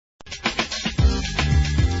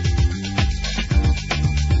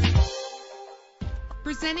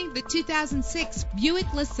Presenting the 2006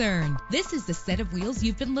 Buick Lucerne. This is the set of wheels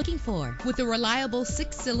you've been looking for, with a reliable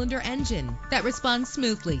 6-cylinder engine that responds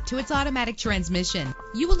smoothly to its automatic transmission.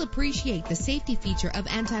 You will appreciate the safety feature of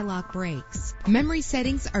anti-lock brakes. Memory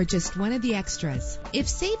settings are just one of the extras. If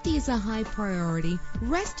safety is a high priority,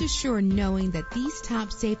 rest assured knowing that these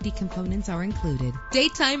top safety components are included.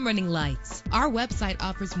 Daytime running lights. Our website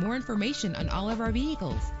offers more information on all of our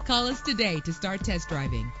vehicles. Call us today to start test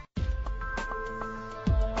driving.